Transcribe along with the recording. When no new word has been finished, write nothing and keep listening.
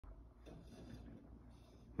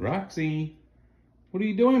Roxy, what are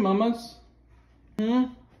you doing, mamas? Hmm?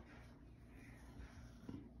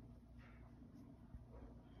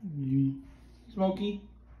 Smokey?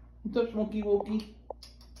 What's up, Smokey Wokey?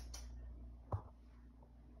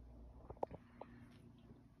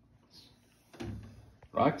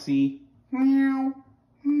 Roxy. Meow.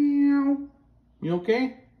 Meow. You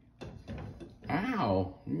okay?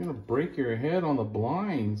 Ow. You're gonna break your head on the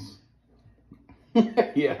blinds.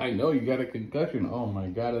 Yeah, I know. You got a concussion. Oh my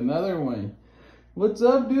God, another one. What's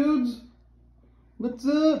up, dudes? What's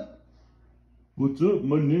up? What's up,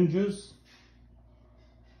 my ninjas?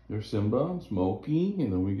 There's Simba, Smokey,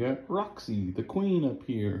 and then we got Roxy, the queen, up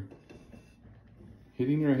here.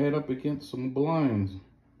 Hitting her head up against some blinds.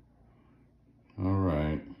 All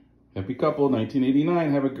right. Happy couple,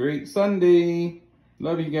 1989. Have a great Sunday.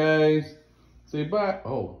 Love you guys. Say bye.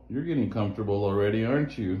 Oh, you're getting comfortable already,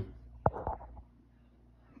 aren't you?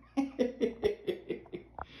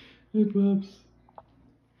 Hey, pups.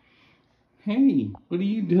 Hey, what are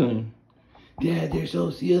you doing? Dad, they're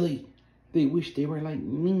so silly. They wish they were like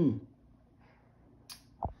me.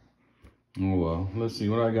 Oh, well, let's see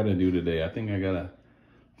what I got to do today. I think I got to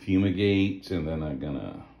fumigate, and then I'm going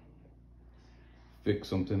to fix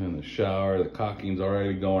something in the shower. The caulking's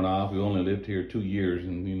already going off. We only lived here 2 years,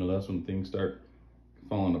 and you know, that's when things start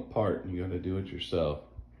falling apart. You got to do it yourself.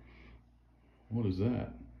 What is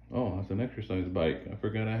that? Oh, that's an exercise bike. I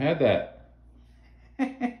forgot I had that.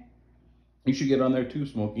 You should get on there too,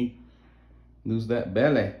 Smokey. Lose that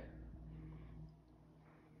belly.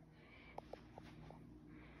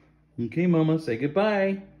 Okay, Mama, say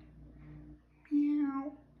goodbye.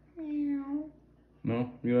 Meow, meow.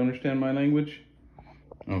 No, you understand my language?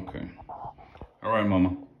 Okay. All right,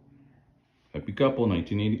 Mama. Happy couple,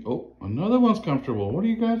 1980. Oh, another one's comfortable. What are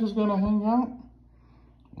you guys just gonna hang out?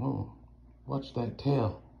 Oh, watch that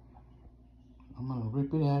tail. I'm gonna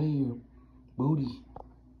rip it out of your booty.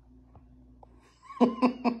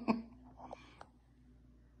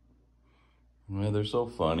 Man, they're so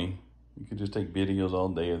funny. You could just take videos all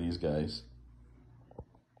day of these guys.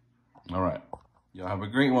 All right. Y'all have a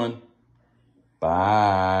great one.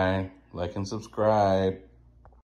 Bye. Like and subscribe.